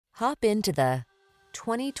Hop into the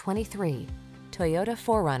 2023 Toyota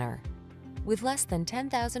 4Runner. With less than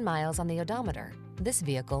 10,000 miles on the odometer, this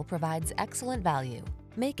vehicle provides excellent value.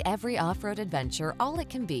 Make every off-road adventure all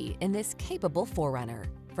it can be in this capable 4Runner.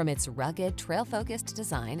 From its rugged, trail-focused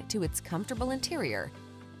design to its comfortable interior,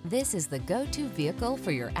 this is the go-to vehicle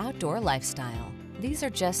for your outdoor lifestyle. These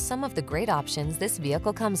are just some of the great options this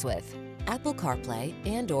vehicle comes with: Apple CarPlay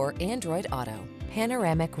and/or Android Auto,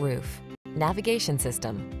 panoramic roof, navigation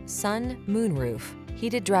system, sun, moonroof,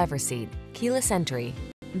 heated driver's seat, keyless entry,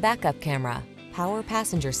 backup camera, power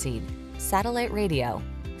passenger seat, satellite radio,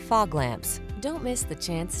 fog lamps. Don't miss the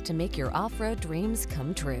chance to make your off-road dreams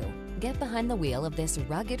come true. Get behind the wheel of this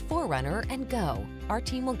rugged 4Runner and go. Our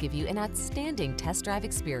team will give you an outstanding test drive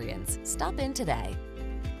experience. Stop in today.